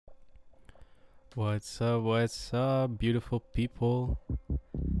What's up, beautiful people?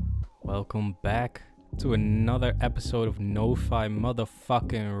 Welcome back to another episode of No-Fi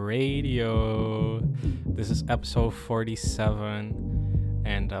Motherfucking Radio. This is episode 47,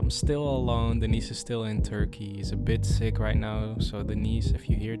 and I'm still alone. Denise is still in Turkey. He's a bit sick right now, so Denise, if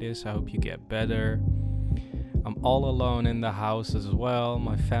you hear this, I hope you get better. I'm all alone in the house as well.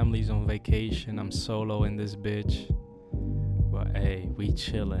 My family's on vacation. I'm solo in this bitch. But hey, we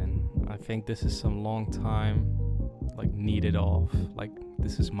chillin'. I think this is some long time, needed off.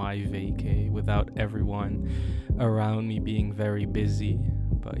 This is my vacay without everyone around me being very busy.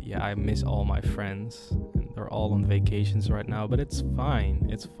 But yeah, I miss all my friends. And they're all on vacations right now. But it's fine.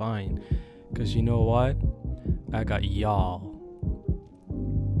 It's fine. Because you know what? I got y'all.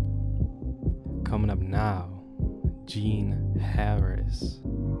 Coming up now, Gene Harris.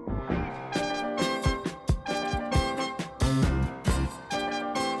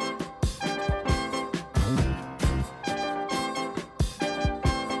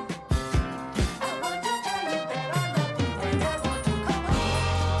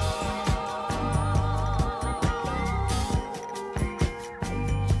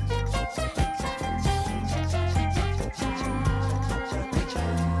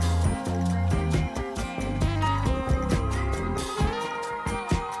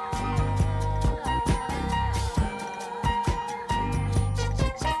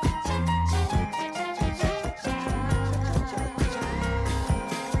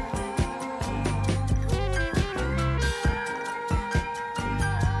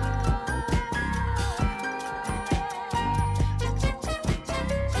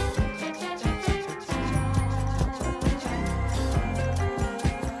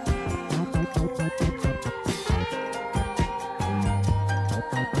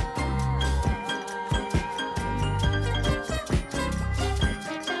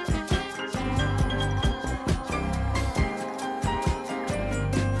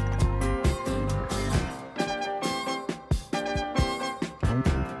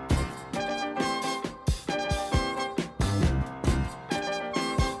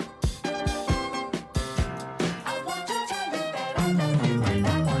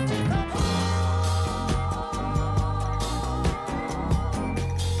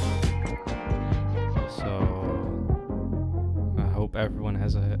 Everyone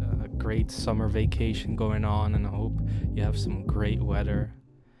has a great summer vacation going on, and I hope you have some great weather,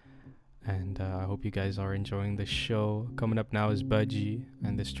 and I hope you guys are enjoying the show. Coming up now is Budgie,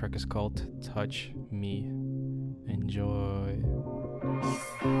 and this track is called Touch Me. Enjoy.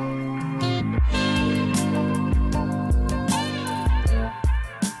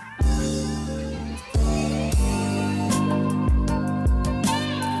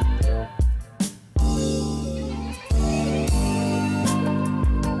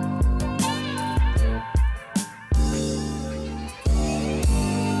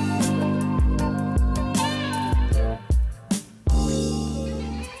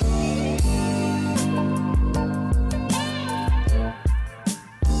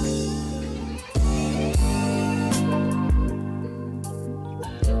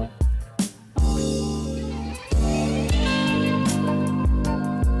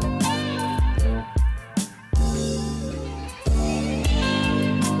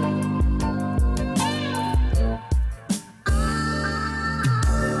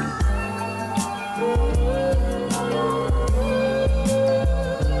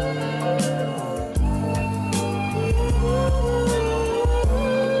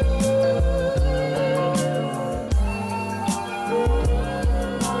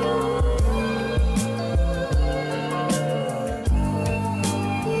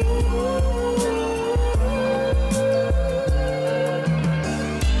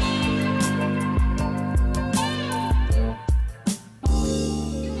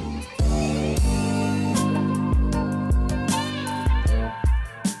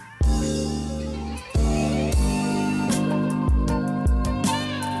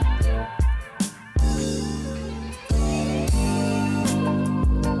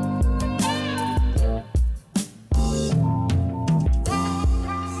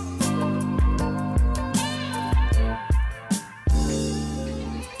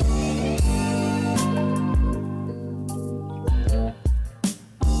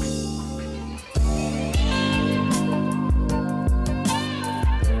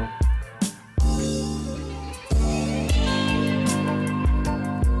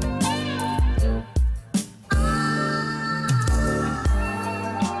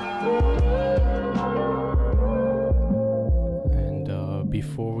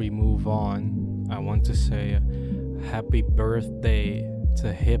 Before we move on, I want to say happy birthday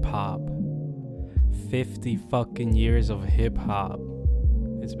to hip hop. 50 fucking years of hip-hop.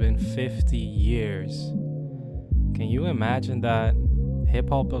 It's been 50 years. Can you imagine that?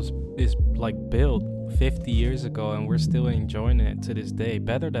 Hip-hop is like built 50 years ago and we're still enjoying it to this day.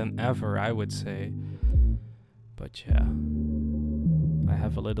 Better than ever, I would say. But yeah, I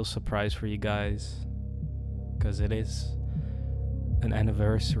have a little surprise for you guys, because it is an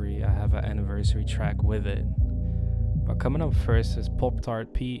anniversary. I have an anniversary track with it. But coming up first is Pop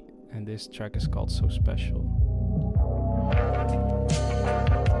Tart Pete, and this track is called So Special.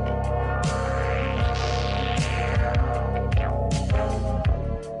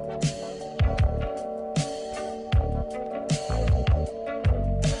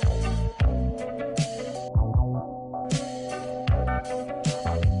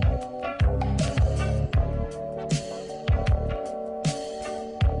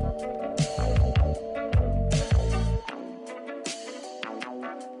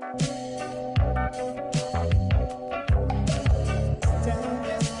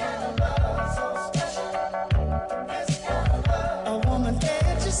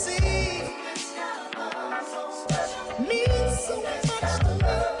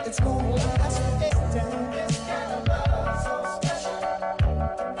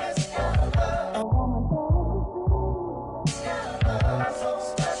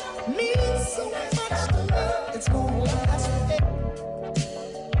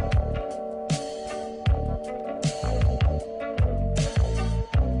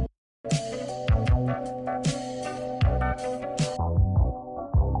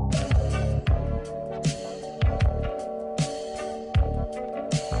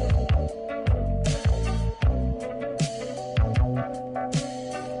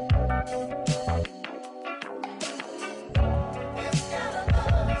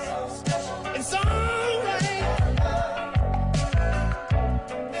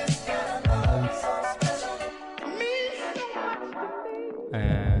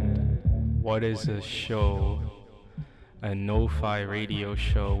 What is a show, a No-Fi radio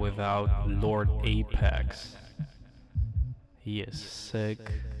show without Lord Apex? He is sick.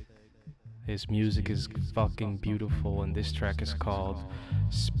 His music is fucking beautiful, and this track is called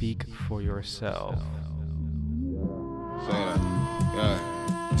Speak for Yourself. Say that,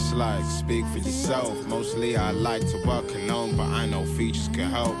 yeah. It's like speak for yourself. Mostly I like to work alone, but I know features can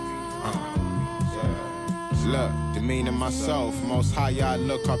help. Look, demeaning myself. Most high I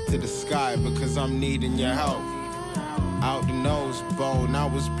look up to the sky because I'm needing your help. Out the nose bone, I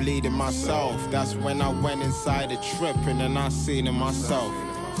was bleeding myself. That's when I went inside a trip and I seen it myself.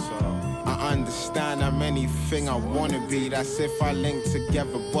 I understand I'm anything I wanna be. That's if I link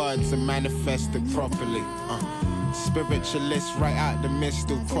together words and manifest it properly. Spiritualist right out the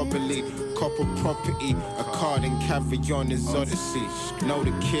middle, probably copper property, a card and carry on his odyssey. Know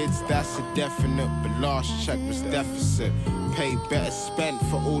the kids, that's a definite, but last check was deficit. Pay better spent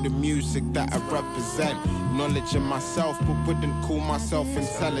for all the music that I represent. Knowledge in myself, but wouldn't call myself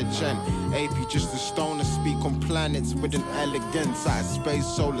intelligent. AP just a stoner, speak on planets with an elegance. Out of space,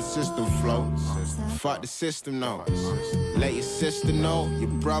 solar system flow. Fuck the system now. Let your sister know, your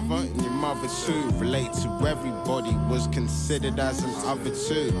brother and your mother too. Relate to everybody, was considered as an other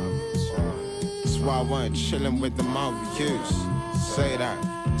too. That's why I weren't chilling with the other youths. Say that.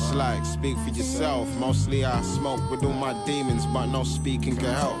 It's like, speak for yourself. Mostly I smoke with all my demons, but no speaking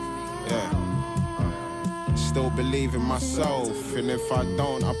can help. Yeah. Still believe in myself, and if I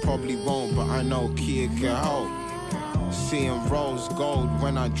don't, I probably won't, but I know Kia can help. Seeing rose gold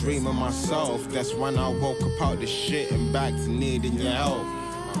when I dream of myself. That's when I woke up out the shit and back to needing your help.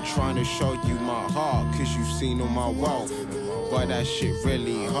 I'm trying to show you my heart, cause you've seen all my wealth. But that shit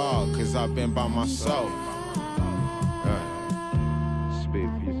really hard, cause I've been by myself.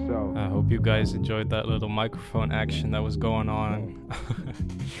 I hope you guys enjoyed that little microphone action that was going on.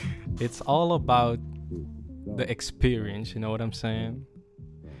 It's all about the experience, you know what I'm saying?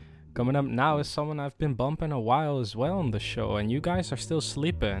 Coming up now is someone I've been bumping a while as well on the show, and you guys are still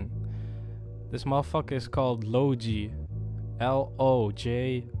sleeping. This motherfucker is called Loji.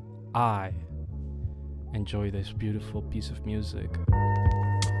 L-O-J-I. Enjoy this beautiful piece of music.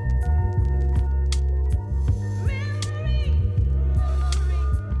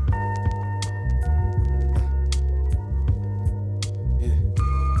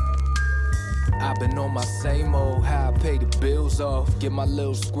 I've been on my same old, how I pay the bills off. Get my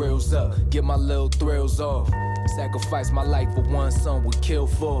little squirrels up, get my little thrills off. Sacrifice my life for one son would kill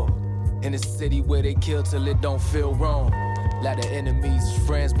for. In a city where they kill till it don't feel wrong. Lot of enemies,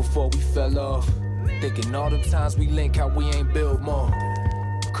 friends before we fell off. Thinking all the times we link how we ain't built more.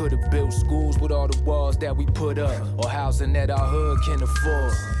 Could've built schools with all the walls that we put up, or housing that our hood can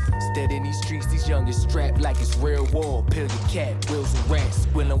afford. Instead in these streets, these youngins strapped like it's real war. Peel your cat, wheels and rats,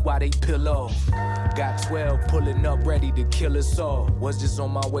 squealing while they peel off. Got 12 pulling up ready to kill us all. Was just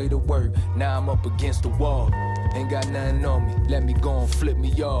on my way to work, now I'm up against the wall. Ain't got nothing on me, let me go and flip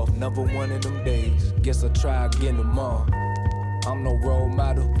me off. Another one of them days, guess I'll try again tomorrow. I'm no role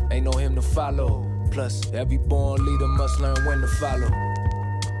model, ain't no him to follow. Plus, every born leader must learn when to follow.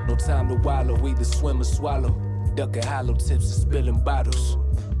 No time to wallow, either swim or swallow. Ducking hollow tips and spilling bottles.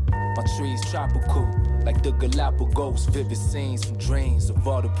 My tree's tropical, like the Galapagos. Vivid scenes from dreams of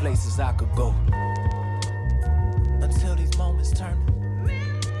all the places I could go. Until these moments turn,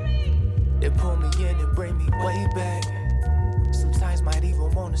 they pull me in and bring me way back. Sometimes might even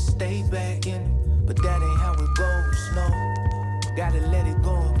wanna stay back in it, but that ain't how it goes, no. Gotta let it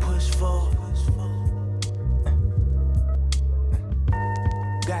go and push forward.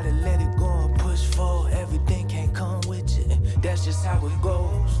 Gotta let it go and push forward. Everything can't come with you, that's just how it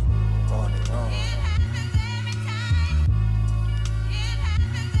goes. On and on.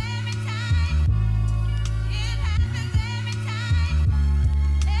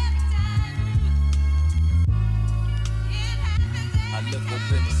 I look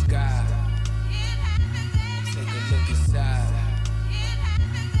up in the sky, take a look inside,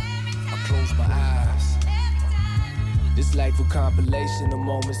 I close my eyes. This life a compilation of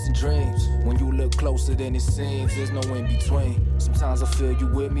moments and dreams. When you look closer than it seems, there's no in between. Sometimes I feel you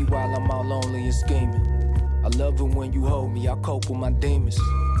with me while I'm all lonely and scheming. I love it when you hold me, I cope with my demons.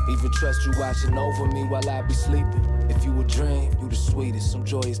 Even trust you watching over me while I be sleeping. If you a dream, you the sweetest, I'm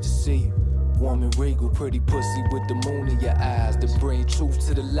joyous to see you. Warm and regal, pretty pussy with the moon in your eyes that bring truth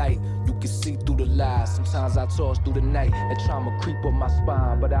to the light. You can see through the lies. Sometimes I toss through the night and trauma creep up my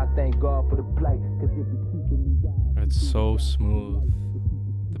spine, but I thank God for the plight, cause it be keeping me wild. It's so smooth.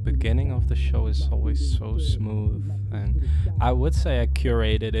 The beginning of the show is always so smooth, and I would say I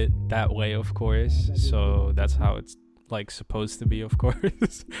curated it that way, of course, so that's how it's like supposed to be, of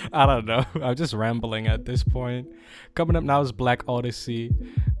course. I don't know, I'm just rambling at this point. Coming up now is Black Odyssey,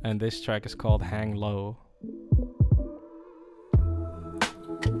 and this track is called Hang Low.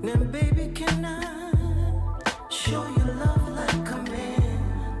 Now baby, can I show you love like a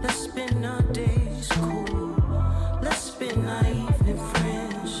man? Let's spend our days cool, let's spend our evening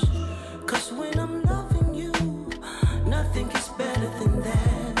friends. Cause when I'm loving you, nothing is better than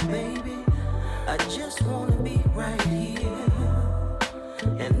that, baby. I just wanna be right here,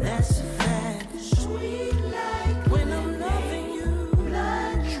 and that's a fact. Sweet like when I'm loving you,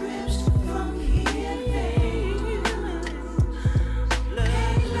 blood drips from here, baby.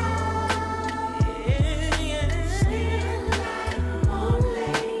 Lay low, yeah. Sweet like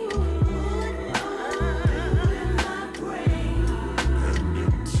moonlight in my brain.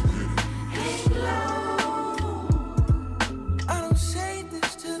 Hang low. I don't say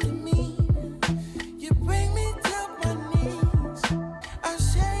this to the mean. You bring me to my knees. I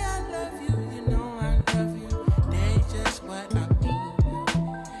say I love you, you know I love you. That's just what I mean.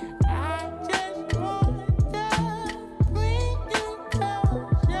 I just want to bring you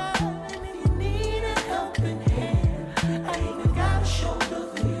closer. And if you need a helping hand, I even got a shoulder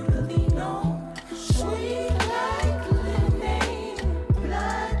for you to lean on. Sweet like lemonade,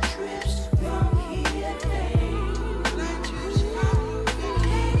 blood drips from here, babe. Blood drips from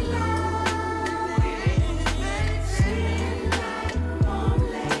here. Skin like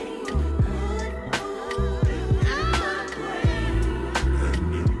moonlight, good in my brain.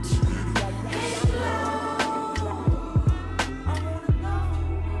 Hello, I wanna love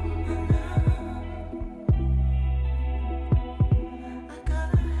you. I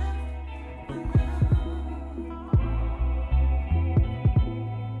gotta have you now.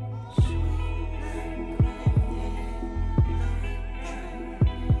 Sweet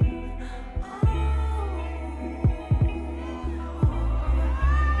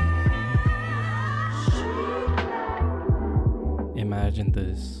Imagine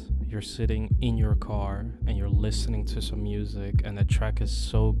this. You're sitting in your car and you're listening to some music, and the track is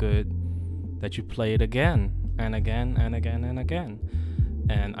so good that you play it again and again and again and again.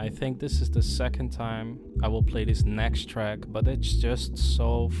 And I think this is the second time I will play this next track, but it's just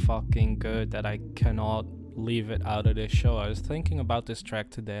so fucking good that I cannot leave it out of this show. I was thinking about this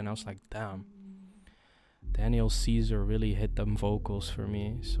track today and I was like, damn, Daniel Caesar really hit them vocals for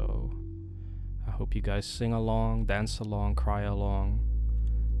me. So I hope you guys sing along, dance along, cry along.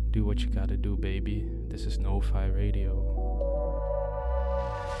 Do what you gotta do, baby. This is No-Fi Radio.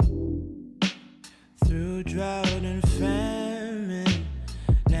 Through drought and famine,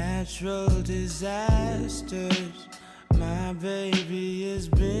 natural disasters, my baby is has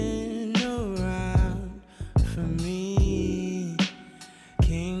been around for me.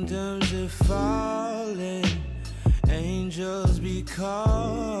 Kingdoms are falling, angels be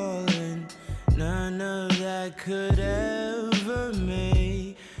calling. None of that could ever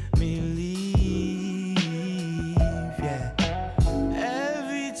make me leave. Yeah.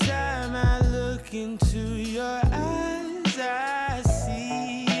 Every time I look into your eyes, I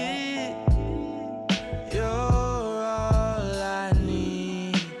see it. You're all I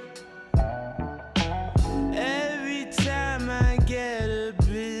need. Every time I get a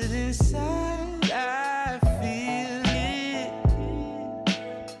bit inside, I feel it.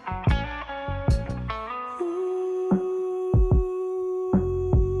 Ooh,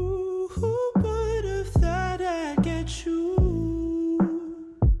 who would have thought I'd get you?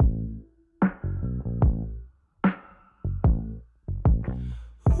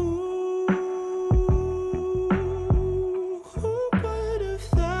 Ooh, who would have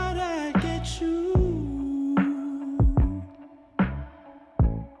thought I'd get you?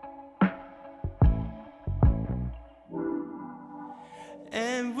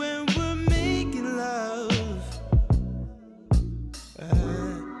 And when we're making love,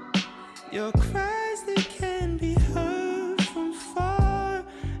 your cries, they can be heard from far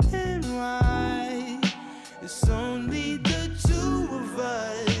and wide. It's only the two of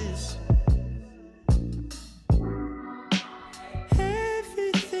us.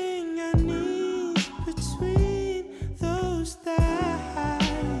 Everything I need between those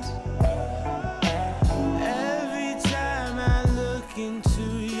thighs. Every time I look into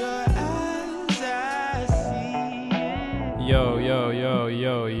your eyes, I see it. Yo, yo, yo,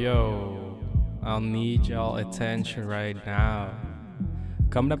 yo, yo. I'll need y'all attention right now.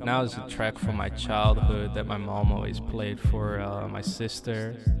 Coming up now is a track from my childhood that my mom always played for my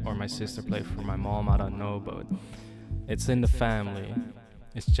sister, or my sister played for my mom, I don't know, but it's in the family.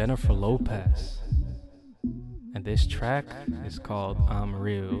 It's Jennifer Lopez. And this track is called I'm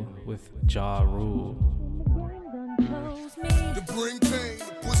Real with Ja Rule. To bring pain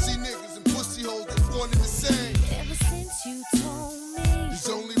to pussy niggas and pussy hoes that wanted the same. Ever since you told me There's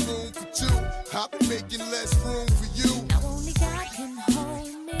only room for two. I've been making less room for you. now only God can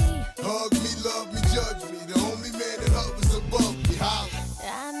hold me, Hug me, love me, judge me. The only man that hovers above me. Holla.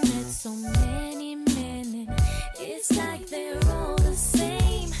 I met so many men and it's like they're all the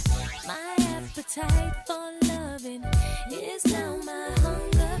same. My appetite for loving is now my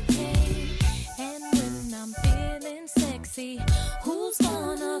hunger pain. And when I'm feeling sexy, who's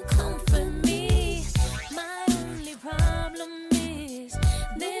gonna comfort me? My only problem is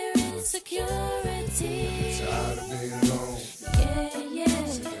their insecurity. Tired of being alone. Yeah, yeah,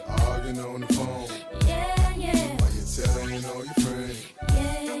 Sick of arguing on the phone. yeah, yeah, While you're telling all your friends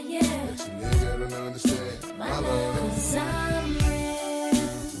yeah, yeah. that you nigga don't understand my love. 'Cause I'm real,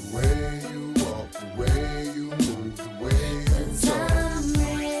 The way you walk, the way you move, the way you 'cause talk, I'm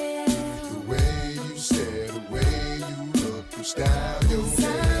real, the way you stare, the way you look, your style, your 'cause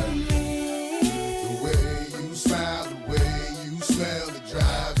hair, I'm the real, way you smile, the way you smell, it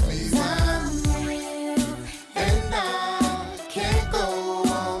drives me 'cause wild. I'm real. And I can't go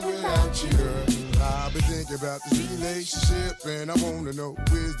on without you, girl. I've been thinking about this relationship, and I wanna know,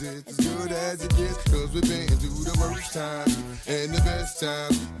 is this as good as it gets? Cause we've been through the worst times and the best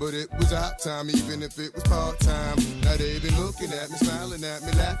times, but it was our time, even if it was part-time. Now they been looking at me, smiling at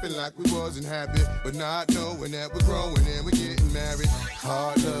me, laughing like we wasn't happy, but not knowing that we're growing and we're getting married.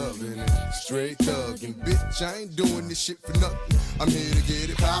 Hard loving and straight thugging, bitch, I ain't doing this shit for nothing. I'm here to get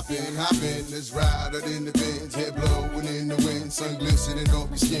it poppin', hoppin', let's ride out in the Benz, head blowing in the wind, sun glistening off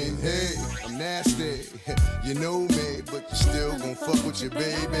your skin. Hey, I'm nasty, you know me, but you still gon' fuck with your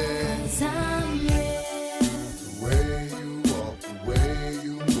baby. 'Cause I'm real, The way you walk, the way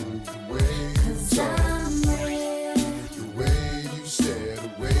you move, the way you 'cause talk, I'm real, the way you stare, the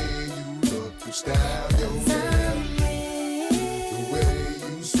way you look, your style, your 'cause hair, I'm real, the way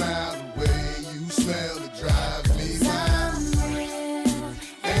you smile, the way you smell, it drives me 'cause wild. I'm real.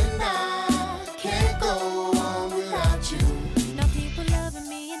 And I can't go on without you. Now people loving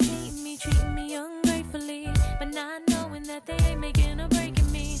me and hating me, treating me ungratefully, but not knowing that they ain't making or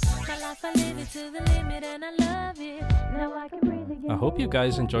breaking me. My life, I live it to the limit and I love it. Now I can breathe again. I hope you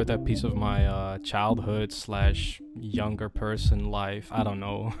guys enjoyed that piece of my childhood / younger person life. I don't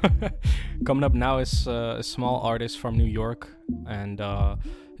know. Coming up now is a small artist from New York, and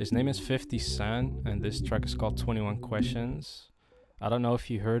his name is 50 Cent, and this track is called 21 Questions. I don't know if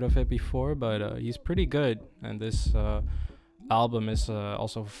you heard of it before, but he's pretty good, and this album is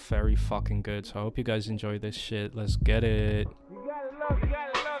also very fucking good. So I hope you guys enjoy this shit. Let's get it.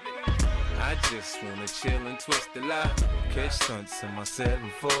 I I just wanna chill and twist the lie. Catch stunts in my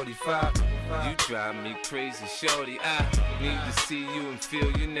 745. You drive me crazy, shorty. I need to see you and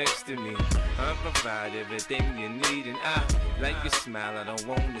feel you next to me. I provide everything you need, and I like your smile. I don't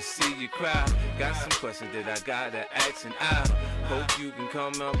want to see you cry. Got some questions that I gotta ask, and I hope you can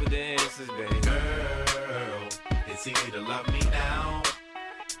come up with the answers, baby. Girl, it's easy to love me now.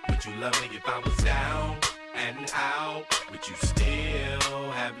 Would you love me if I was down and out? Would you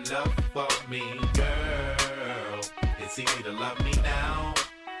still have love for me? Girl, it's easy to love me now.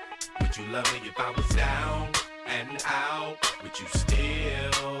 Would you love me if I was down and out? Would you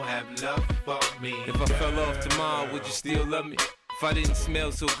still have love for me? If I fell off tomorrow, would you still love me? If I didn't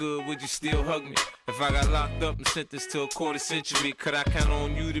smell so good, would you still hug me? If I got locked up and sentenced to a quarter century, could I count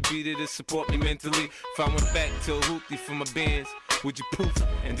on you to be there to support me mentally? If I went back to a hoopty for my bands, would you poof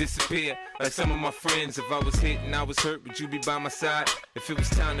and disappear like some of my friends? If I was hit and I was hurt, would you be by my side? If it was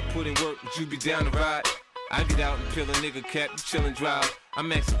time to put in work, would you be down to ride? I get out and peel a nigga cap, you chill and drive.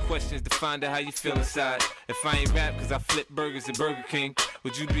 I'm asking questions to find out how you feel inside. If I ain't rap cause I flip burgers at Burger King,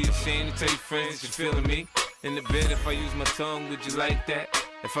 would you be ashamed to tell your friends that you're feeling me? In the bed, if I use my tongue, would you like that?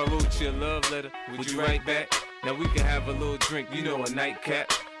 If I wrote you a love letter, would you write back? Now we can have a little drink, you know, a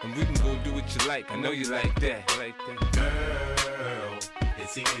nightcap, and we can go do what you like. I know you like that, like that. Girl,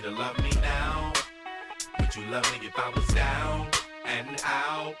 it's easy to love me now. Would you love me if I was down and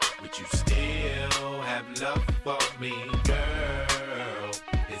out? Would you still have love for me? Girl,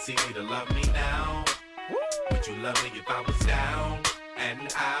 it's easy to love me now. Would you love me if I was down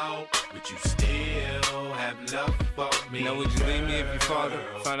and out? Would you still have love for me? Now would you leave me if your father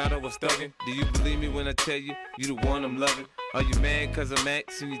found out I was thugging? Do you believe me when I tell you, you the one I'm loving? Are you mad cause I'm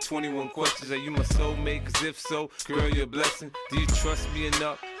asking you 21 questions? Are you my soulmate? Cause if so, girl, you're a blessing. Do you trust me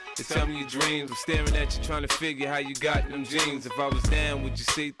enough to tell me your dreams? I'm staring at you trying to figure how you got them jeans. If I was down, would you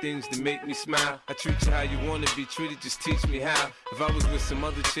say things to make me smile? I treat you how you wanna be treated, just teach me how. If I was with some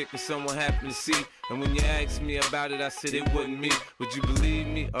other chick and someone happened to see, and when you asked me about it, I said it wasn't me, would you believe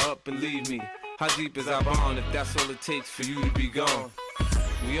me or up and leave me? How deep is our bond if that's all it takes for you to be gone?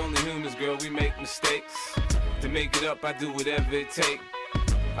 We only humans, girl, we make mistakes. To make it up, I do whatever it takes.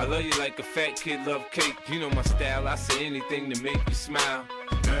 I love you like a fat kid love cake. You know my style, I say anything to make you smile.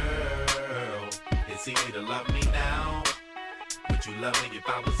 Girl, it's easy to love me now. Would you love me if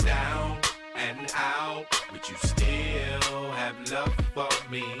I was down and out? Would you still have love for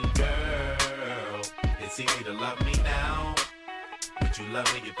me? Girl, it's easy to love me now. Would you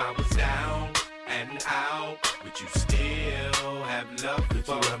love me if I was down and out? Would you still have love for me? Could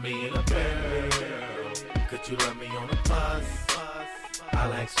you love me in a girl? Could you love me on a bus?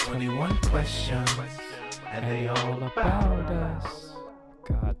 I'll ask 21 questions, and they all about us.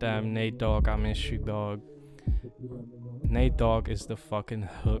 Goddamn, Nate Dogg, I miss you, dog. Nate Dogg is the fucking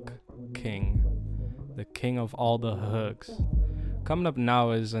hook king. The king of all the hooks. Coming up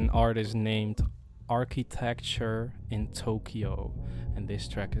now is an artist named Architecture in Tokyo, and this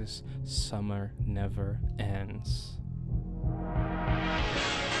track is Summer Never Ends.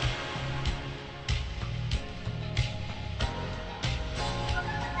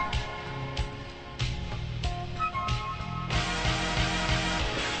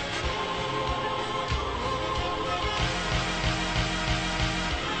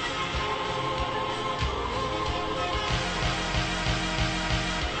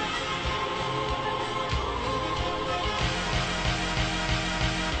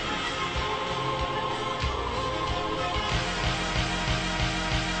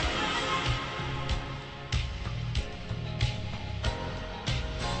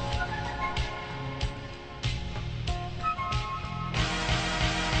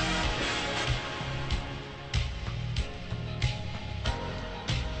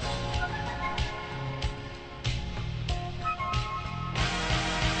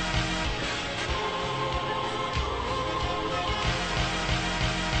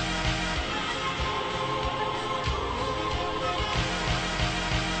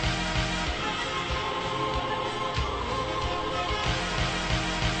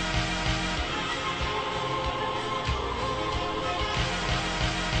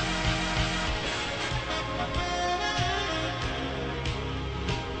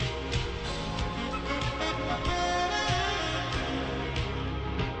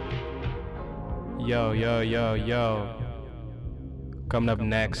 Yo. Coming up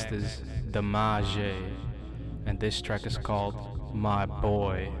next is Damage, and this track is called My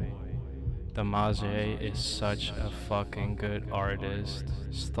Boy. Damage is such a fucking good artist.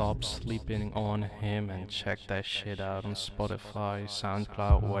 Stop sleeping on him and check that shit out on Spotify,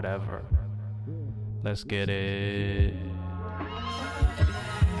 SoundCloud, whatever. Let's get it.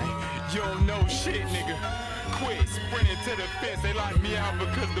 You don't know shit, nigga. Quit sprinting to the fence. They lock me out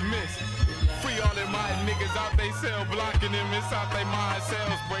because the miss. Free all them my niggas out they cell, blocking them inside they mind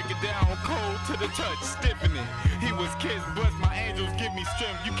cells. Break it down cold to the touch, stiffening. He was kissed, but my angels give me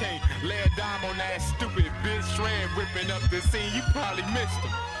strength. You can't lay a dime on that stupid bitch. Shred ripping up the scene, you probably missed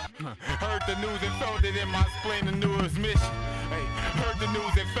him. Heard the news and felt it in my spleen, the newest mission. Hey, heard the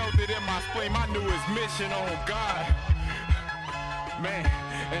news and felt it in my spleen, my newest mission on God. Man,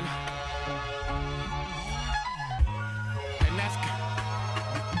 and that's,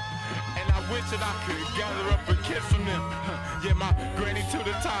 and I wish that I could gather up a kiss from them. Yeah, my granny to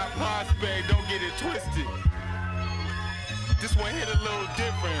the top prospect, don't get it twisted. This one hit a little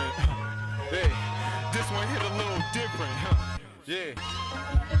different. Hey, this one hit a little different. Yeah.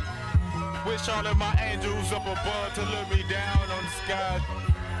 Wish all of my angels up above to look me down on the sky.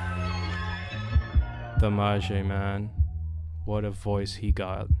 Damaje, man. What a voice he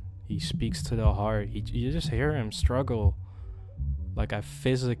got. He speaks to the heart. You just hear him struggle. Like I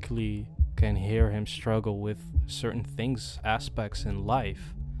physically can hear him struggle with certain things, aspects in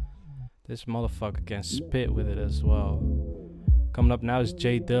life. This motherfucker can spit with it as well. Coming up now is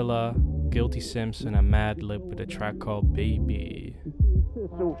J Dilla, Guilty Simpson, and Madlib with a track called Baby.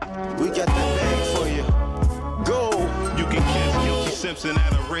 We got that bag for you. Go! You can catch Guilty Simpson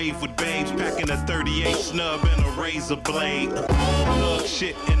at a rave with babes, packing a 38 snub and a razor blade. Thug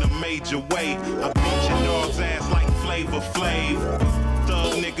shit in a major way. I beat your dog's ass like Flavor Flav.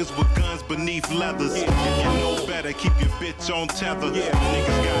 Thug niggas with guns beneath leathers. If you know better, keep your bitch on tether.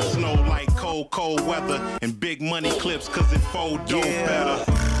 Niggas got snow like cold weather. And big money clips cause it fold dope better.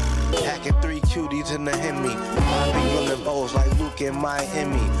 Hacking 3 cuties in the Hemi. I be on them O's like Luke in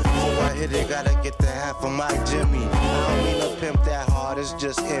Miami. Before I hit it, gotta get the half of my Jimmy. I don't mean to pimp that hard, it's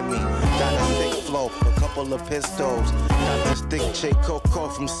just in me. Got a sick flow, a couple of pistols. Got this thick chick Coco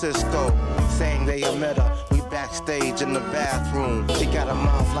from Cisco. Saying they a met her, we backstage in the bathroom. She got a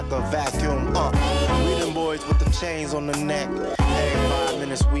mouth like a vacuum. We them boys with them chains on the neck. Every 5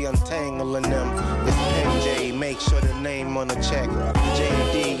 minutes we untangling them. It's PJ, make sure the name on the check.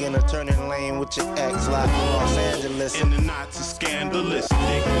 JD in a turning lane with your ex, live in Los Angeles. And the knots are scandalous.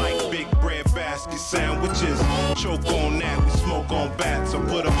 Thick like big bread basket sandwiches. Choke on that, we smoke on bats. I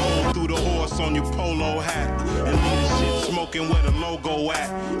put a hole through the horse on your polo hat. And leave the shit smoking where the logo at.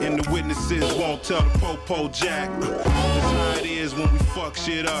 And the witnesses won't tell the Popo Jack. That's how it is when we fuck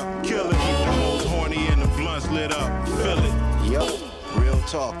shit up. Kill it, keep the hoes horny and the blunts lit up. Feel it. Yup, real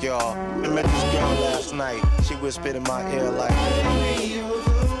talk, y'all. I met this girl last night. She whispered in my ear like, baby, you're the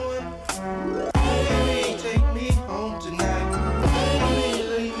one. Baby, take me home tonight. Baby,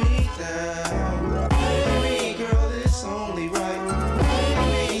 lay me down. Baby, girl, it's only right.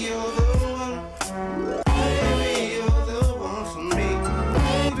 Baby, you're the one. Baby, you're the one for me.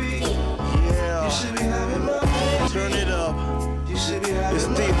 Baby, yeah, you should be having my baby. Turn it up. You should be having it's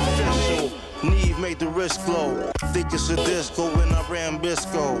my deep official. Neve made the wrist glow. Think it's a disco when I ran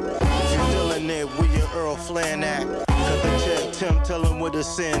Bisco. If you feeling it with your Earl Flan act, cut the check, Tim, tell him where the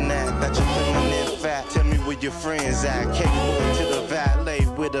sin at. That you're feminine fat, tell me where your friends at. Kick boy to the valet,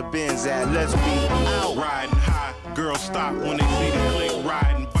 where the Benz at. Let's be out. Riding high, girls stop when they see the click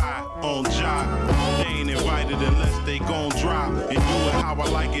riding by on job. They ain't invited unless they gon' drop. And do it how I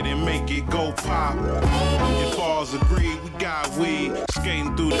like it and make it go pop. If all's agreed, we got weed.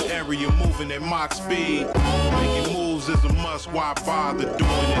 Skating through the area, moving at Mach speed. Making moves is a must, why bother doing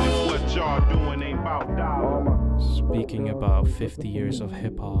it if what y'all doing ain't about dollar. Speaking about 50 years of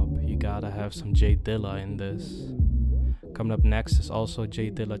hip-hop, you gotta have some J Dilla in this. Coming up next is also a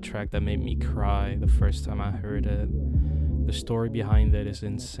J Dilla track that made me cry the first time I heard it. The story behind it is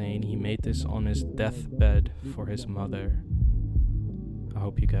insane. He made this on his deathbed for his mother. I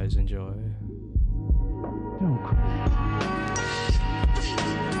hope you guys enjoy. Don't cry.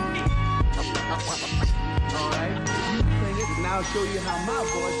 Alright, you sing it and I'll show you how my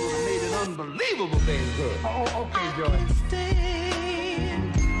voice would have made an unbelievable thing good. Oh, okay, Joy. I can't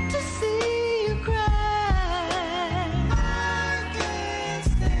stand to see you cry. I can't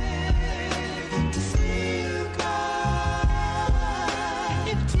stand to see you cry.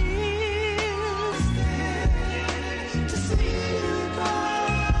 It feels stand to see you cry.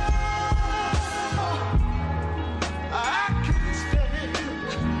 I can't stand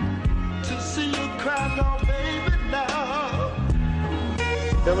to see you cry, no baby, now.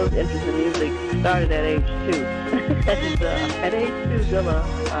 Dilla's interest in music started at age 2. At age 2, Dilla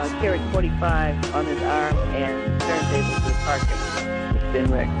carried 45 on his arm and turntables with Parker, the spin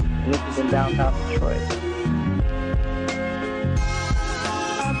record, and this was in downtown Detroit.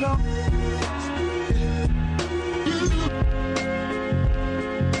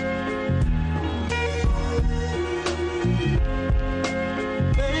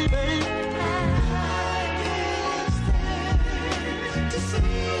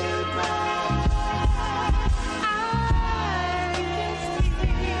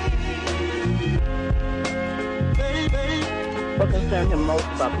 concerned him most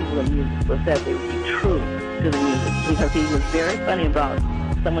about people in music was that they would be true to the music, because he was very funny about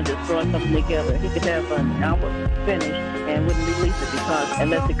someone just throwing something together. He could have an album finished and wouldn't release it because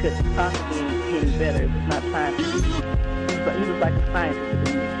unless it could possibly be any better, it was not time to release it. But he was like a scientist of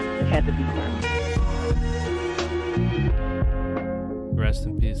the music. It had to be perfect. Rest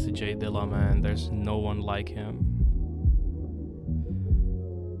in peace to Jay Dilla, man. There's no one like him.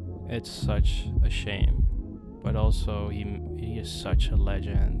 It's such a shame, but also he is such a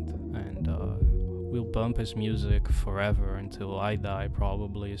legend, and we'll bump his music forever until I die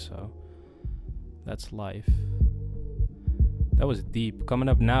probably, so that's life. That was deep. Coming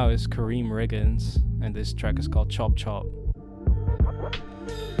up now is Kareem Riggins, and this track is called Chop Chop.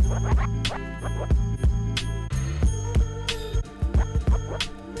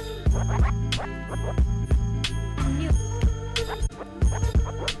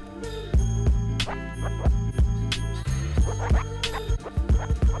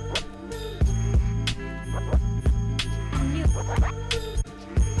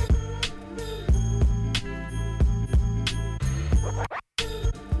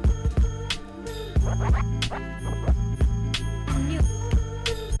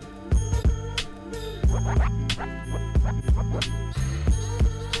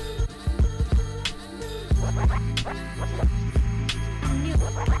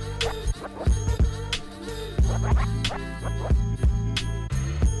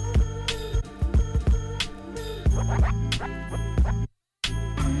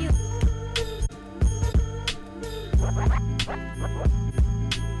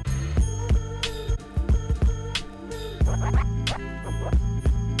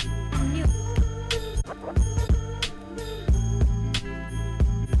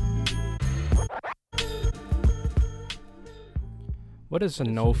 What is a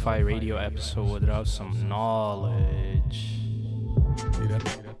No-Fi radio episode without some knowledge?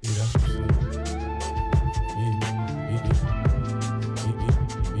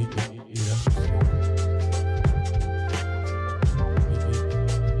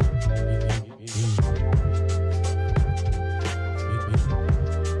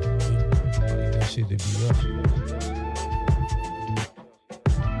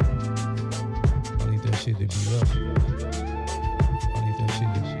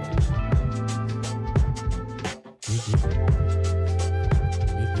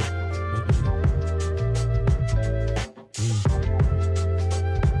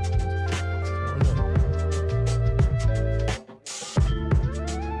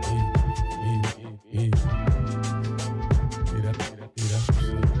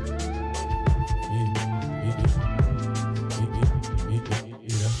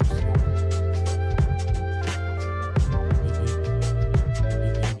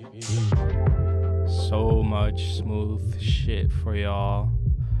 Smooth shit for y'all.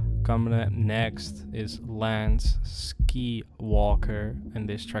 Coming up next is Lance Ski Walker, and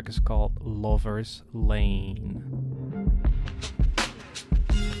this track is called Lover's Lane.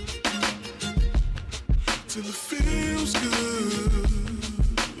 Till it feels good.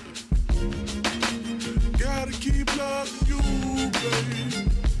 Gotta keep loving you, babe.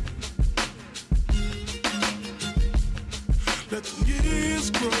 Let the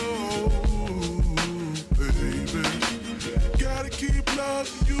years grow. Gotta keep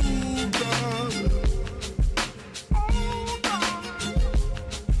loving you, darling. Oh, darling.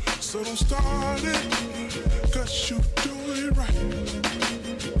 So don't start it, 'cause you do it right.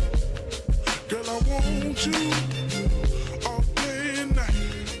 Girl, I want you all day and night.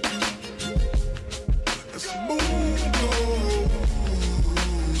 As the moon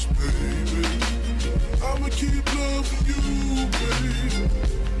goes, baby, I'ma keep loving you, baby.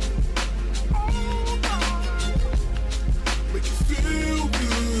 Feel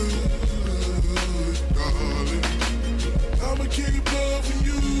good, darling. I'ma keep loving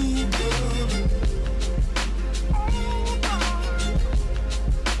you, darling.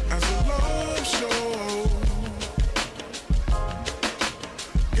 As a love show,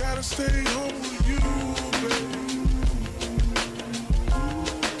 gotta stay home with you, baby.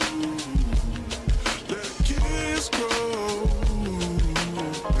 Let a kiss grow.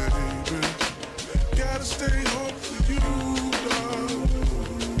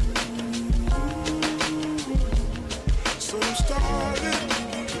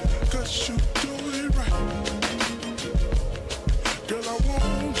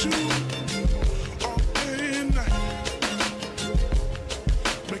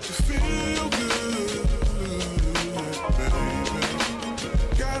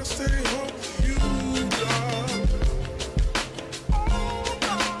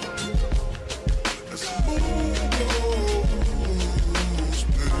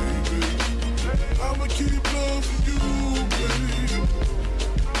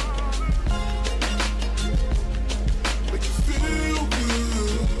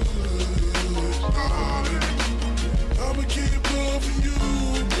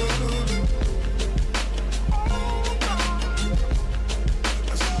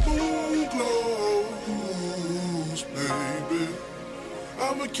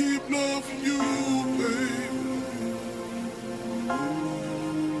 keep loving you, baby.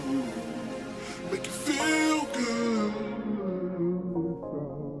 Make you feel good.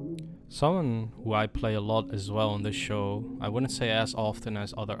 Someone who I play a lot as well on this show, I wouldn't say as often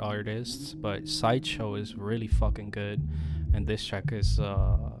as other artists, but Sideshow is really fucking good, and this track is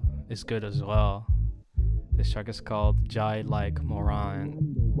good as well. This track is called Jai Like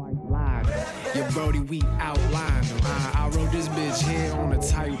Moran. Your Brody, we outlined him. I rode this bitch here on a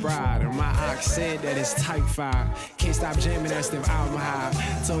typewriter. My ox said that it's type 5. Can't stop jamming that stuff out my high.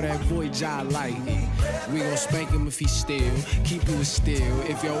 Told that boy Jai like we gon' spank him if he still. Keep you still.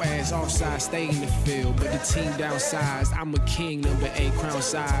 If your ass offside, stay in the field. But the team downsized. I'm a king, number 8 crown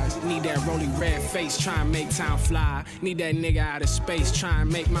size. Need that rolling red face, try and make time fly. Need that nigga out of space, try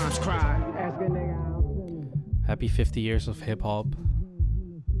and make moms cry. Ask a nigga out. Happy 50 years of hip hop.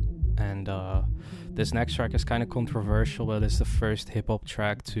 And this next track is kind of controversial, but it's the first hip-hop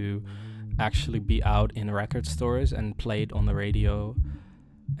track to actually be out in record stores and played on the radio.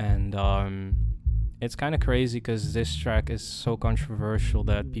 And it's kind of crazy because this track is so controversial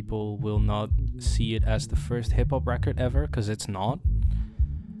that people will not see it as the first hip-hop record ever, because it's not.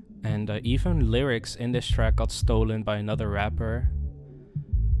 And even lyrics in this track got stolen by another rapper.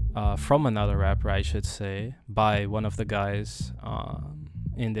 From another rapper, I should say, by one of the guys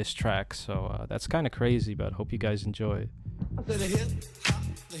in this track. So that's kind of crazy, but hope you guys enjoy. To the hip hop,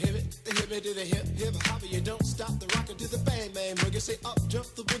 the hip it to the hip hop. You don't stop the rockin' to the bang bang boogie. Say up jump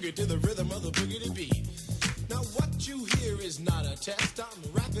the boogie to the rhythm of the boogie to beat. Now what you hear is not a test.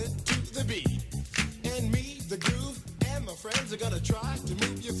 I'm rapping to the beat, and me, the groove, and my friends are gonna try to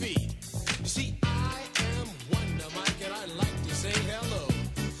move your feet. You see, I am Wonder Mike, and I like to say hello.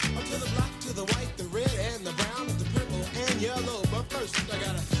 Up to the black, to the white, the red, and the brown, the purple, and yellow. But first, I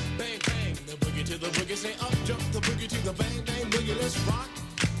gotta bang, bang, the boogie to the boogie. Say up, jump the boogie to the bang, bang, boogie. Let's rock.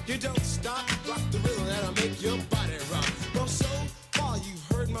 You don't stop, rock the rhythm that'll make your body rock. Well, so far you've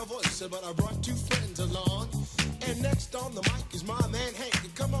heard my voice, but I brought 2 friends along. And next on the mic is my man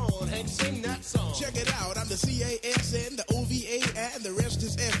Hank. Come on, Hank, sing that song. Check it out, I'm the CASN, the OVA, and the rest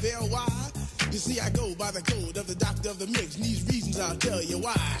is FLY. You see, I go by the code of the doctor of the mix, and these reasons I'll tell you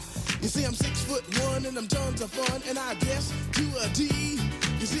why. You see, I'm 6'1", and I'm tons of fun, and I dress to a T.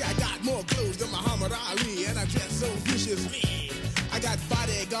 You see, I got more clothes than Muhammad Ali, and I dress so viciously. I got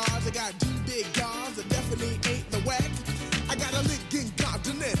bodyguards, I got 2 big guns, that definitely ain't the whack. I got a Lincoln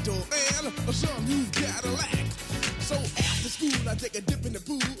Continental and a some new Cadillac. So after school, I take a dip in the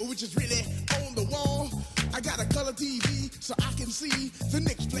pool, which is really on the wall. I got a color TV so I can see the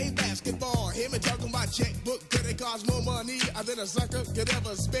Knicks play basketball. Hear me talking about checkbook, that it costs more money than a sucker could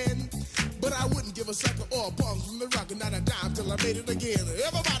ever spend. But I wouldn't give a sucker or a punk from the rock and not a dime till I made it again.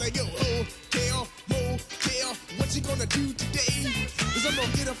 Everybody go, hotel, motel, what you gonna do today? Cause I'm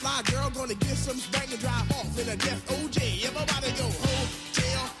gonna get a fly girl, gonna get some spank and drive off in a death OJ. Everybody go,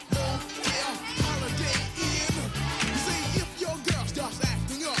 hotel, motel, holiday inn. You see, if your girl starts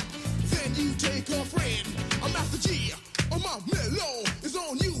acting up, then you take her friend. I'm Master G, my mellow is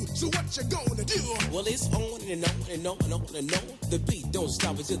on you, so what you gonna do? Well, it's on and on and on and on and on. The beat don't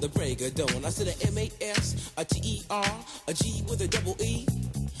stop until the break of dawn. I said a M-A-S, a T-E-R, a G with a double E.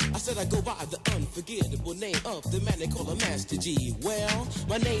 I said I go by the unforgettable name of the man they call a Master G. Well,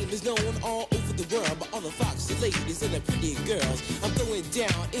 my name is known all over the world by all the foxy ladies and the pretty girls. I'm going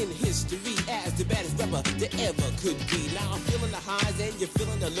down in history as the baddest rapper that ever could be. Now I'm feeling the highs and you're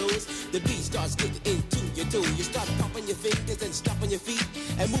feeling the lows. The beat starts getting into your toe. You start popping your fingers and stomping your feet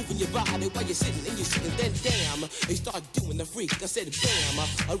and moving your body while you're sitting and you're sitting. Then damn, they start doing the freak. I said bam,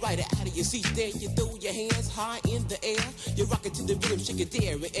 I ride it out of your seat. Then you throw your hands high in the air. You rock it to the rhythm, shake it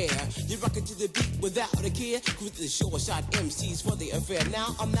there in air. You rock it to the beat without a care. Cruise the show, shot MCs for the affair.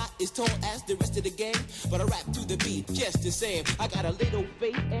 Now I'm not as tall as the rest of the gang, but I rap to the beat just the same. I got a little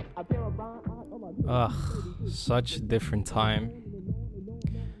face and a pair of brown eyes. Such a different time.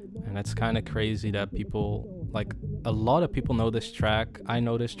 And it's kind of crazy that people, like, a lot of people know this track. I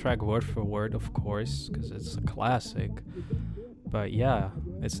know this track word for word, of course, because it's a classic. But yeah,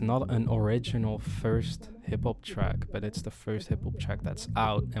 it's not an original first hip-hop track, but it's the first hip-hop track that's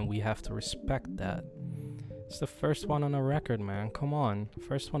out, and we have to respect that. It's the first one on a record, man. Come on.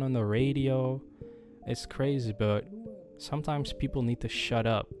 First one on the radio. It's crazy, but sometimes people need to shut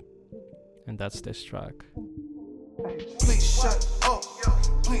up. And that's this track. Please shut up.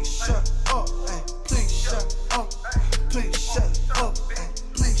 Please shut up. Please shut up. Please shut up.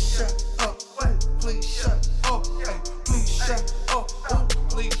 Please shut up. Please shut up. Please shut up.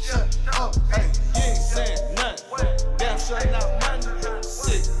 Please shut up. You ain't saying nothing. Damn sure not money.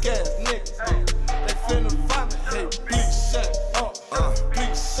 Sick ass niggas. They finna find me. Hey, please shut up.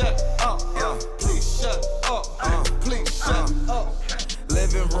 Please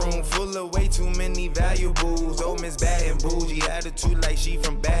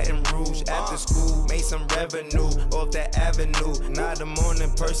Baton Rouge after school, made some revenue off that avenue. Not a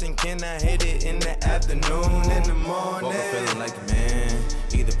morning person, can I hit it in the afternoon? In the morning, woke up feeling like a man,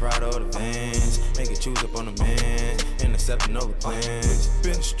 either proud or the Vans. Make it choose up on the man, intercepting all the plans.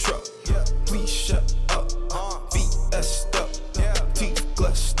 Bench truck, please shut up. VS up, teeth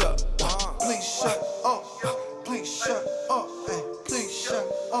glushed up. Please shut up, please shut up, please shut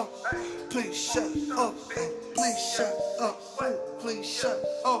up, please shut up, please shut up, please shut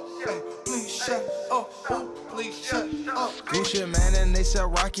up, please shut up, please shut up. Gucci man and they said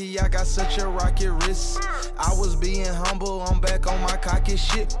Rocky, I got such a rocket wrist. I was being humble, I'm back on my cocky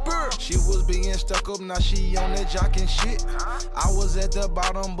shit. She was being stuck up, now she on that jocking shit. I was at the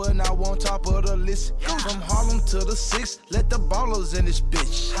bottom, but now on top of the list. From Harlem to the 6, let the ballers in this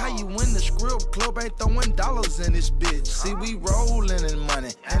bitch. How you win the script club, ain't throwing dollars in this bitch. See, we rolling in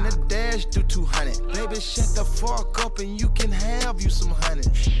money, and the dash do 200. Baby, shut the fuck up and you can have you some honey.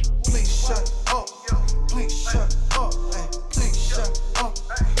 Please shut up, please shut up, please shut up,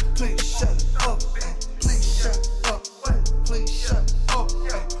 please shut up, please shut up, please shut up,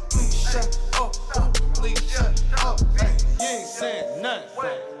 please shut up, please shut up. You ain't saying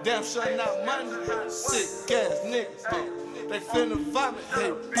nothing. Damn sure not money. Sick ass niggas. They finna vomit.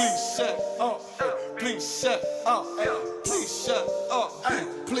 Hey, please shut up. Please shut up. Please shut up.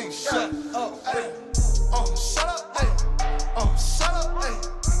 Please shut up. Shut up, shut up,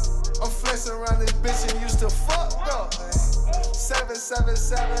 I'm flexing around this bitch and used to fuck up.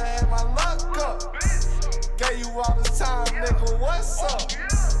 777 had my luck up. Gave you all the time, nigga, what's up?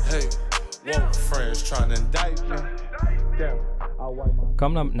 Hey, whoa, friends trying to indict me. Damn.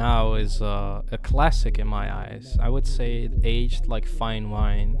 Coming Up Now is a classic in my eyes. I would say it aged like fine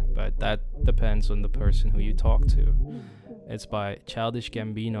wine, but that depends on the person who you talk to. It's by Childish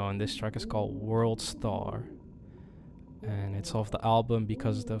Gambino, and this track is called World Star. And it's off the album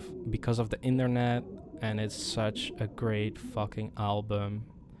because of the internet, and it's such a great fucking album.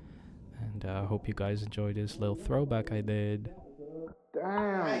 And I hope you guys enjoyed this little throwback I did.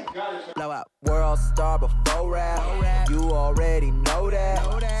 Damn. Blow out World Star before rap. You already know that.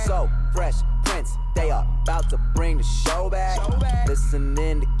 So fresh Prince, they are about to bring the show back.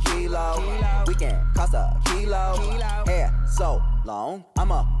 Listening to Kilo, we can cost a kilo. Hair so long,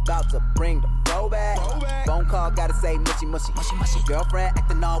 I'm about to bring the flow back. Phone call, gotta say mushy mushy. Girlfriend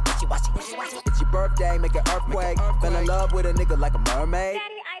acting all wishy washy. It's your birthday, make an earthquake. Fell in love with a nigga like a mermaid.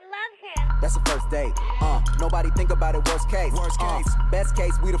 That's the first date. Nobody think about it. Worst case. Best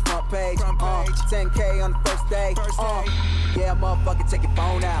case, we the front page. 10K on the first day. Yeah, motherfucker, take your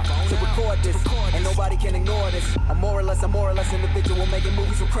phone out to record this. And nobody can ignore this. I'm more or less individual, making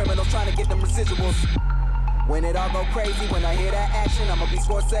movies with criminals, trying to get them residuals. When it all go crazy, when I hear that action, I'ma be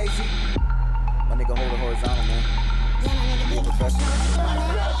Scorsese. My nigga, hold it horizontal, man. Be a professional.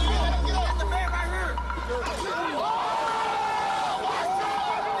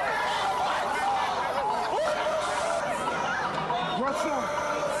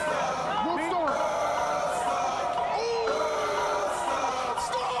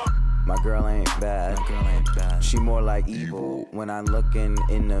 My girl ain't bad. She more like evil. When I'm looking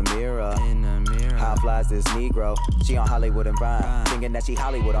in the mirror, how flies this Negro? She on Hollywood and Vine, thinking that she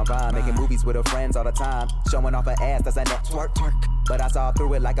Hollywood on Vine, making movies with her friends all the time, showing off her ass, that's a network. But I saw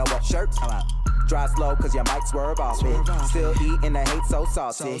through it like a wet shirt. Drive slow cause you might swerve off it. Still eating the hate so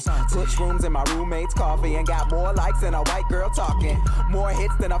saucy. Put shrooms in my roommate's coffee and got more likes than a white girl talking. More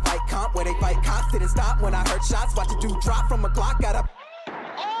hits than a fight comp where they fight cops. Didn't stop when I heard shots. Watch a dude drop from a Glock. Got up.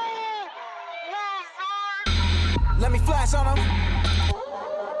 Let me flash on them.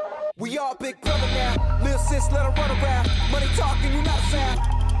 We all big brother now. Lil' sis, let her run around. Money talking, you not a sound.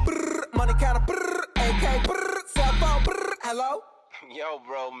 Brrr, money counter, brrr, AK, brrr, cell phone, brrr, hello? Yo,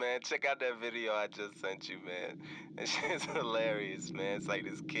 bro, man, check out that video I just sent you, man. That shit's hilarious, man. It's like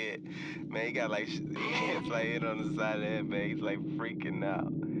this kid, man, he got like, he gets like hit on the side of the head, man. He's like freaking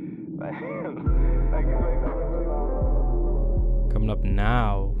out. Coming up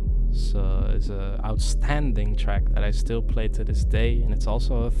now is an outstanding track that I still play to this day, and it's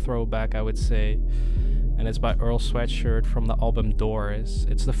also a throwback, I would say. And it's by Earl Sweatshirt from the album Doris.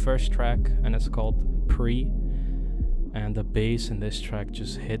 It's the first track, and it's called Pre. And the bass in this track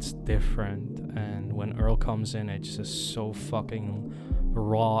just hits different, and when Earl comes in, it's just so fucking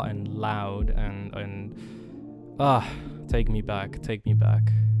raw and loud, and take me back,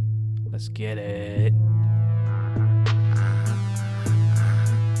 let's get it.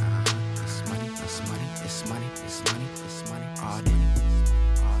 It's money, all day.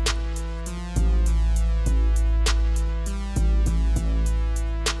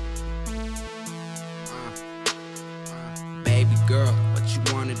 Baby girl, what you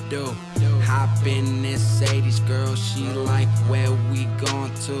want? wanna do. Hop in this 80s girl, she like where we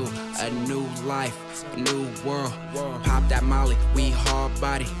going to. A new life, a new world. Pop that molly, we hard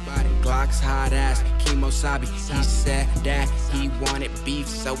body. Glock's hot ass, Kemosabe. He said that he wanted beef,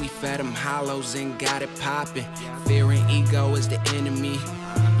 so we fed him hollows and got it poppin'. Fear and ego is the enemy.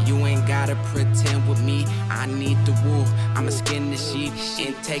 You ain't gotta pretend with me, I need the wool. I'ma skin the sheep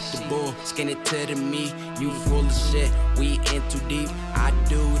and take the bull. Skin it to the meat, you full of shit, we in too deep. I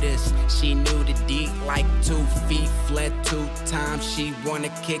do this, she knew the deep like 2 feet. Fled 2 times, she wanna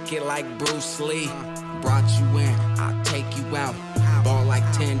kick it like Bruce Lee. Brought you in, I'll take you out. Ball like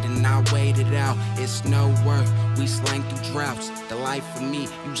tendon, I waited out. It's no work, we slang through droughts. The life for me,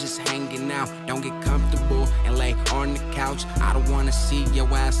 you just hanging out. Don't get comfortable and lay on the couch. I don't wanna see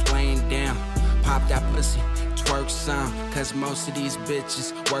your ass laying down. Pop that pussy, twerk some. Cause most of these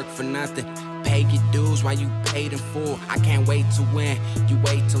bitches work for nothing. Pay your dues while you paid in full. I can't wait to win, you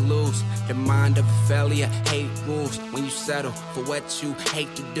wait to lose. The mind of a failure, hate rules. When you settle for what you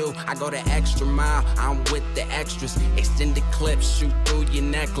hate to do, I go the extra mile, I'm with the extras. Extended clips, shoot through your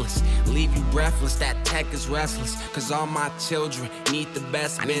necklace. Leave you breathless, that tech is restless. Cause all my children need the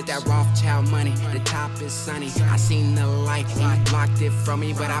best. I need that Rothschild money, the top is sunny. I seen the light, he blocked it from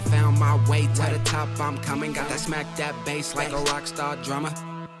me. But I found my way to the top, I'm coming. Got that smack that bass like a rock star drummer.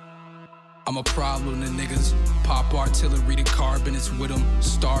 I'm a problem to niggas. Pop artillery, the carbon is with them.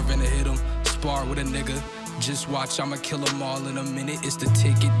 Starving to hit them. Spar with a nigga. Just watch, I'ma kill them all in a minute. It's the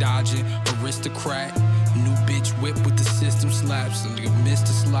ticket dodging, aristocrat. New bitch whip with the system slaps. And nigga missed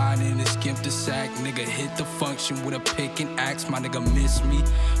the slide and it skimped the sack. Nigga hit the function with a pick and axe. My nigga missed me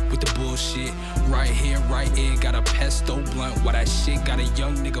with the bullshit. Right here, right here, got a pesto blunt. While that shit got a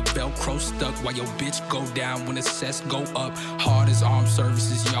young nigga Velcro stuck. While your bitch go down when the sets go up. Hard as armed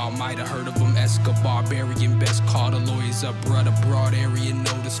services, y'all might have heard of them. Escobar, Barbarian, best call the lawyers up. Brother, broad area,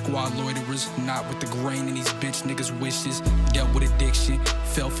 know the squad loiterers. Not with the grain in these bitch niggas' wishes. Dealt with addiction,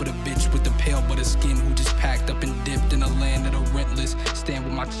 fell for the bitch with the pale butter skin who just packed up and dipped in a land of the rentless. Stand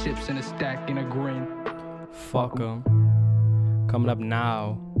with my chips in a stack and a grin. Fuck 'em. Coming up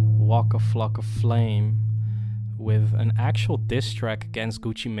now, Walk a Flock of Flame with an actual diss track against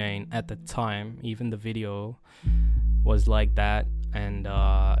Gucci Mane at the time. Even the video was like that, and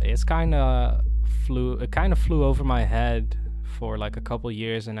it kind of flew over my head for like a couple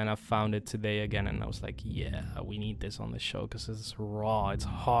years, and then I found it today again, and I was like, yeah, we need this on the show because it's raw, it's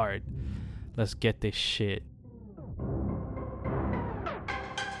hard. Let's get this shit.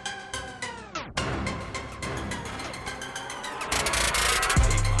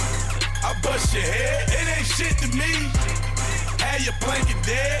 I bust your head, it ain't shit to me. Have your blanket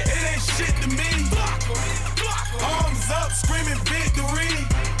dead, it ain't shit to me. Arms up, screaming victory.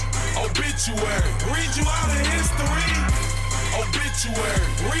 Obituary, read you out of history. Obituary,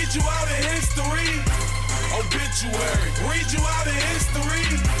 read you out of history. Obituary, read you out of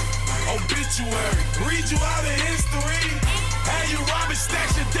history. Obituary, read you out of history. Hey, you robbing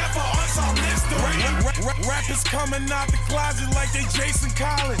stacks, your death for unsolved mystery. Rappers coming out the closet like they Jason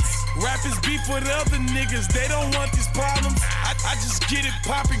Collins. Rappers beef with other niggas, they don't want these problems. I just get it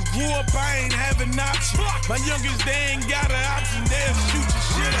poppin', grew up, I ain't have an option. My youngest, they ain't got an option, they'll shoot your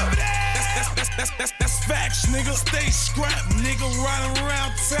shit up. That's facts, nigga. Stay scrapped, nigga. Riding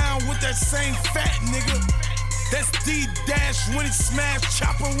around town with that same fat nigga. That's D-Dash when it smash,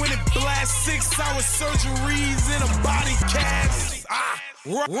 chopper when it blast. 6-hour surgeries in a body cast.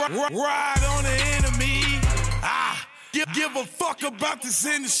 Ride on the enemy. Give a fuck about this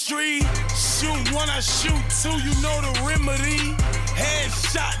industry. Shoot one, I shoot two, you know the remedy.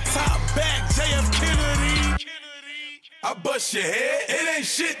 Headshot, top back, JF Kennedy. I bust your head, it ain't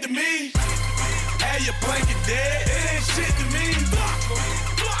shit to me. Have your blanket dead, it ain't shit to me.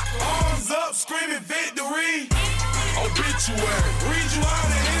 Arms up, screaming victory. Obituary, read you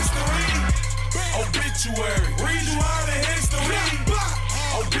out of history. Obituary, read you out of history.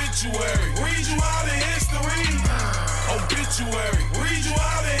 Obituary, read you out of history. Obituary, read you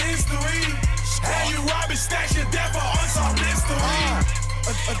out of history. How you robbing stacks, your death for unsolved mystery.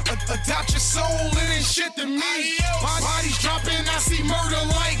 Adopt your soul, it ain't shit to me. Bodies dropping, I see murder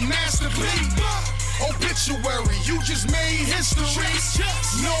like Master P. Obituary, you just made history.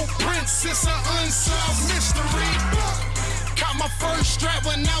 No prince, it's an unsolved mystery. Got my first strap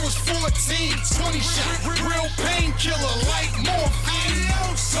when I was 14. 20 shot, real painkiller like morphine.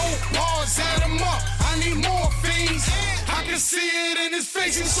 Dope bars, add them up, I need morphines. I can see it in his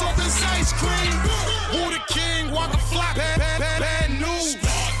face, he's soft as ice cream. Who the king, walk a flock, bad news.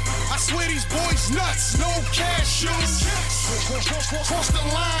 I swear these boys nuts, no cashews. Cross the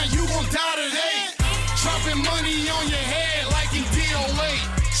line, you gon' die today. Dropping money on your head like in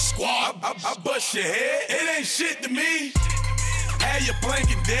DOA. I bust your head. It ain't shit to me. Have you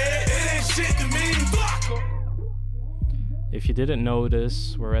blanking dead. It ain't shit to me. If you didn't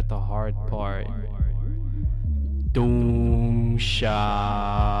notice, we're at the hard part. Doom Shop.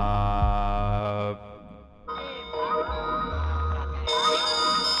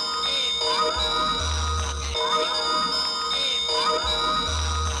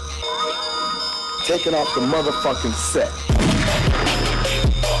 Taking off the motherfucking set.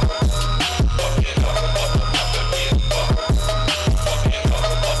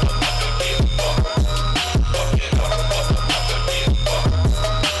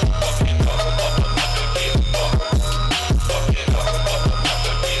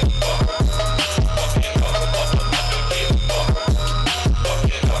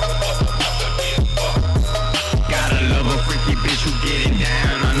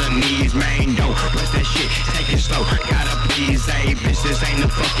 This ain't a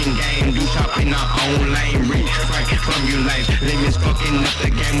fucking game. Do shop in our own lane. Rich right from you lanes. Limits fucking up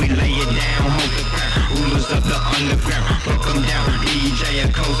the game. We lay it down. Hold the ground. Rulers of the underground. Fuck them down. DJ and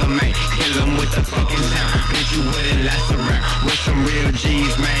Koza, man. Kill them with the fucking sound. Bitch, you wouldn't last around. With some real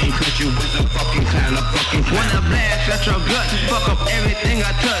G's, man. Cause you was a fucking clown. A fucking clown. Wanna blast at your gut. Fuck up everything I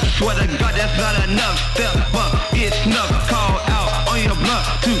touch. Swear to God, that's not enough. Step up. Get snubbed. Call out on your blunt.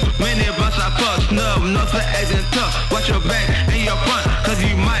 Too many blunts I fuck. Snub. Nothing acting tough. Watch your back and your front. Cause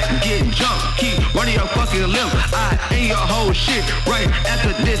you might get jumped. Keep running your fucking lip. I ain't your whole shit right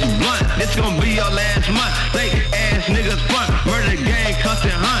after this blunt. This gon' be your last month. Fake ass niggas front. Murder gang, cuss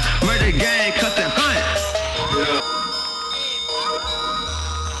and hunt. Murder gang, cuss and hunt. Yeah.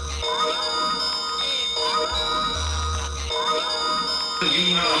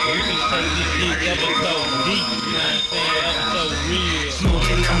 You can say this shit episode deep, you know what I'm saying? Episode real.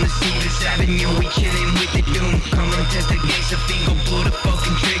 Smoking on the Cedars Avenue, we chillin' with the doom. Come and test the gates, a finger pull the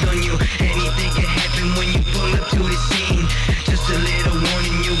fucking trigger on you. Anything can happen when you pull up to the scene. Just a little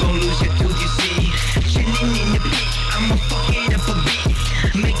warning, you gon' lose your tooth, you see. Chillin' in the pit, I'ma fuck it up a bit.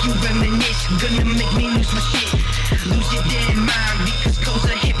 Make you reminisce, gonna make me lose my shit. Lose your dead mind because goes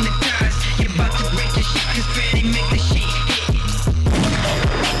are hypnotized. You're about to break your shit, cause Freddy make the shit hit.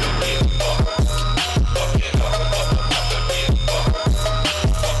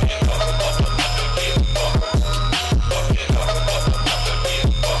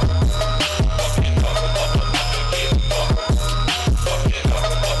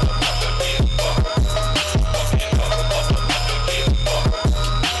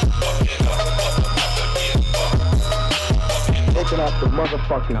 The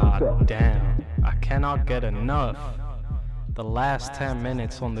motherfucking God damn, I cannot get enough. The last 10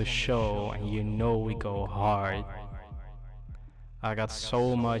 minutes on the show and you know we go hard. I got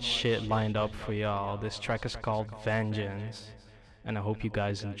so much shit lined up for y'all. This track is called Vengeance, and I hope you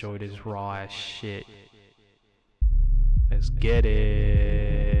guys enjoy this raw ass shit. Let's get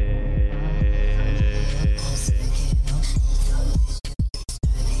it.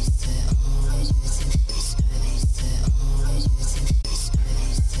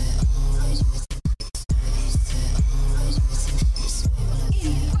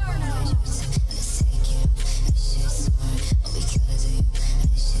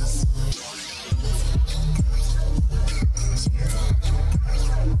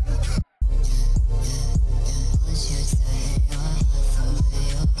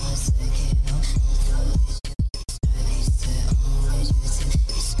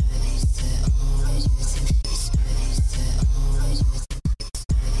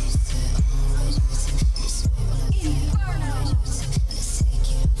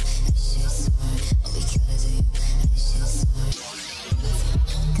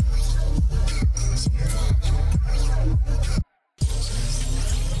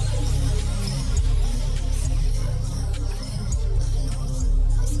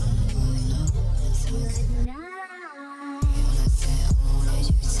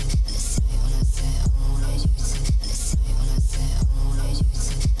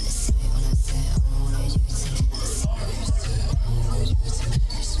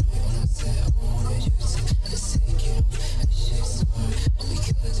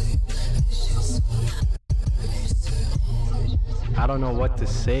 I don't know what to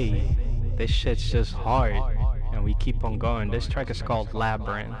say. This shit's just hard, and we keep on going. This track is called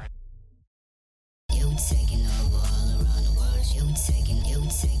Labyrinth. You taking over all around the world. You taking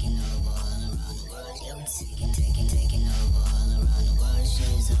over all around the world. You taking over all around the world. Shit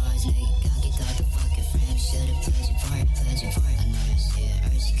is ours, nigga. Gotta get out the fucking frame. Should've pledged your part. I know that shit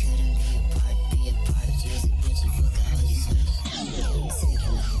hurts. You couldn't be a part. Just a bitch, you fuck all these hurts. You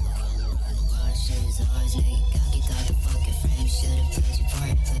taking over all around the world. Shit is ours, nigga. Gotta get out the fucking frame. Should've pledged your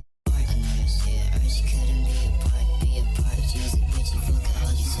part. I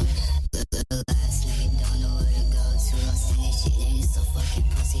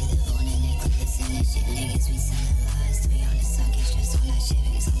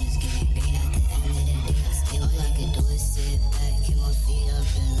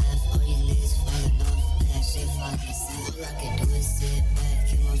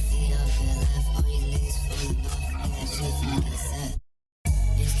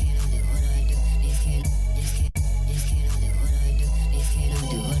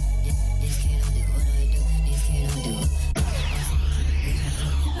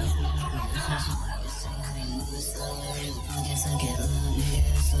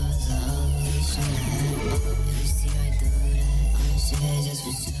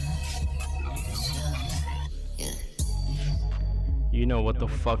know what the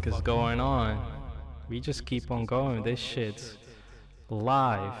fuck is going on. We just keep on going. This shit's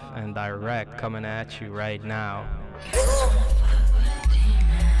live and direct coming at you right now.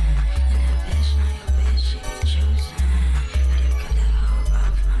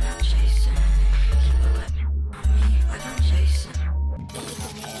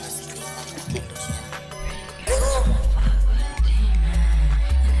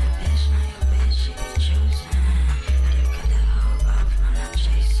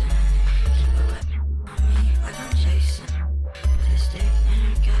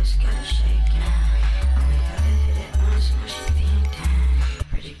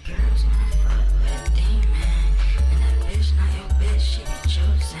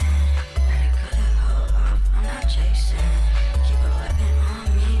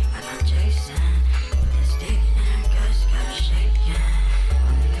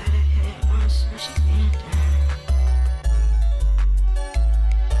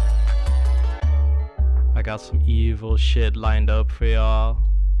 Got some evil shit lined up for y'all.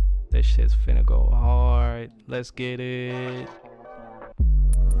 This shit's finna go hard. Let's get it.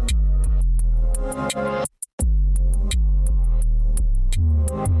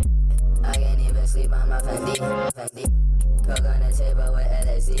 I can't even sleep on my Fendi. Coke on the table with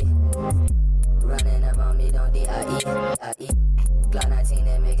LSD. Running up on me, don't D-I-E. Glock 19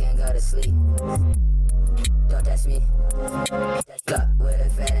 and make him go to sleep. Don't test me. Glock with a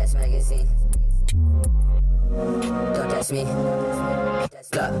fat ass magazine. Don't test me.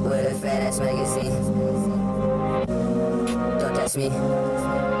 Glock with a fat ass magazine. Don't test me.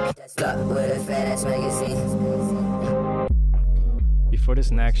 Glock with a fat ass magazine. Before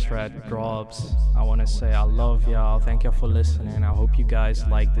this next track drops, I want to say I love y'all. Thank y'all for listening. I hope you guys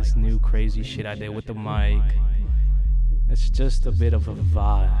like this new crazy shit I did with the mic. It's just a bit of a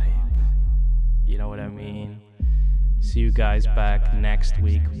vibe. You know what I mean? See you guys back next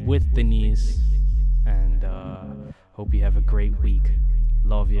week with Denise. And hope you have a great week.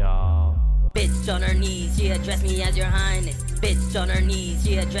 Love y'all. Bitch on her knees, she address me as your highness. Bitch on her knees,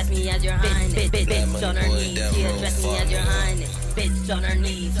 she address me as your highness. Bitch on her knees, she address me as your highness. Bitch on her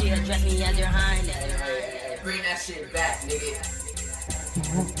knees, she address me as your highness. Bring that shit back, nigga.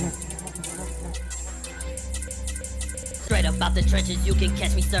 Straight up out the trenches, you can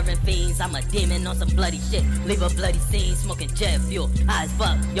catch me serving fiends. I'm a demon on some bloody shit. Leave a bloody scene, smoking jet fuel. High as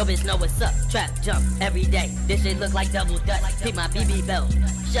fuck, yo bitch know what's up. Trap jump every day. This shit look like double dutch. Keep my BB belt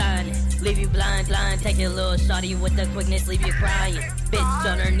shining. Leave you blind. Take your little shawty with the quickness, leave you crying. Bitch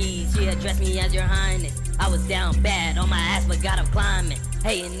on her knees, she address me as your highness. I was down bad on my ass, but got up climbing.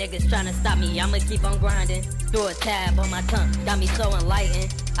 Hating niggas tryna stop me, I'ma keep on grinding. Threw a tab on my tongue, got me so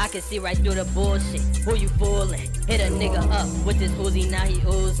enlightened. I can see right through the bullshit. Who you fooling? Hit a nigga up with this Uzi, now he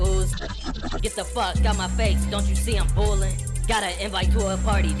ooze. Get the fuck out my face, don't you see I'm fooling? Got an invite to a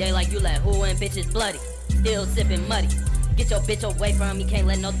party, they like you let who and bitches bloody. Still sipping muddy. Get your bitch away from me, can't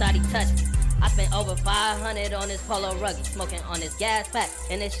let no thotty touch me. I spent over 500 on this polo ruggy, smoking on this gas pack,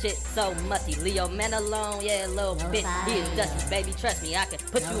 and this shit so musty. Leo man alone, yeah, little bitch, he is dusty, baby, trust me, I can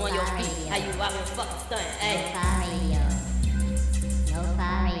put you on your feet. How you out here fucking stunting, ayy. No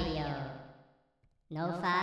fire radio. No fire.